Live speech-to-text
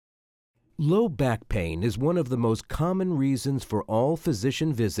Low back pain is one of the most common reasons for all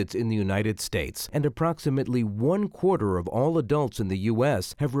physician visits in the United States, and approximately 1/4 of all adults in the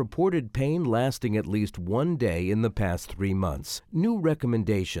U.S. have reported pain lasting at least one day in the past 3 months. New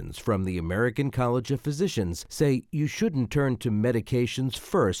recommendations from the American College of Physicians say you shouldn't turn to medications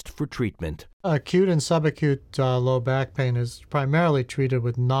first for treatment. Acute and subacute low back pain is primarily treated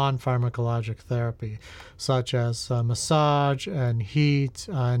with non-pharmacologic therapy, such as massage and heat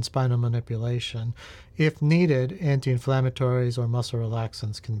and spinal manipulation. If needed, anti-inflammatories or muscle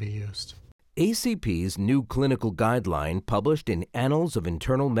relaxants can be used. ACP's new clinical guideline, published in Annals of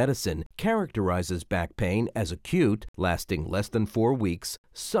Internal Medicine, characterizes back pain as acute, lasting less than 4 weeks,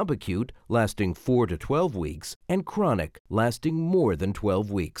 subacute, lasting 4 to 12 weeks, and chronic, lasting more than 12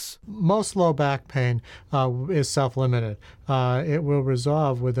 weeks. Most low back pain is self-limited. It will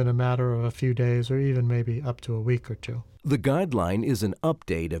resolve within a matter of a few days or even maybe up to a week or two. The guideline is an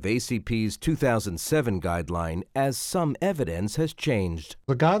update of ACP's 2007 guideline, as some evidence has changed.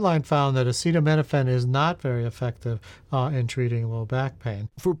 The guideline found that acetaminophen is not very effective in treating low back pain.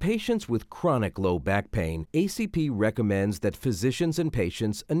 For patients with chronic low back pain, ACP recommends that physicians and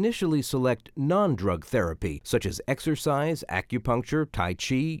patients initially select non-drug therapy, such as exercise, acupuncture, tai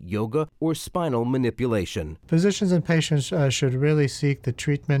chi, yoga, or spinal manipulation. Physicians and patients should really seek the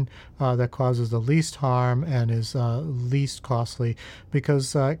treatment that causes the least harm and is least costly,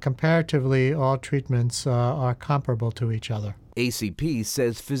 because comparatively all treatments are comparable to each other. ACP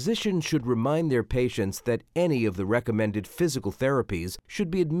says physicians should remind their patients that any of the recommended physical therapies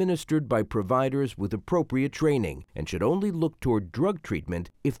should be administered by providers with appropriate training and should only look toward drug treatment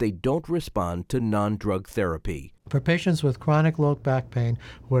if they don't respond to non-drug therapy. For patients with chronic low back pain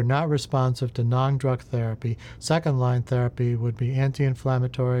who are not responsive to non-drug therapy, second-line therapy would be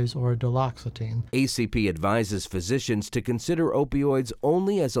anti-inflammatories or duloxetine. ACP advises physicians to consider opioids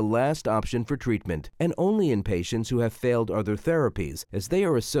only as a last option for treatment, and only in patients who have failed other therapies, as they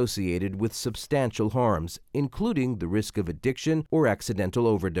are associated with substantial harms, including the risk of addiction or accidental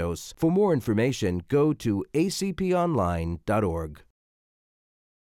overdose. For more information, go to acponline.org.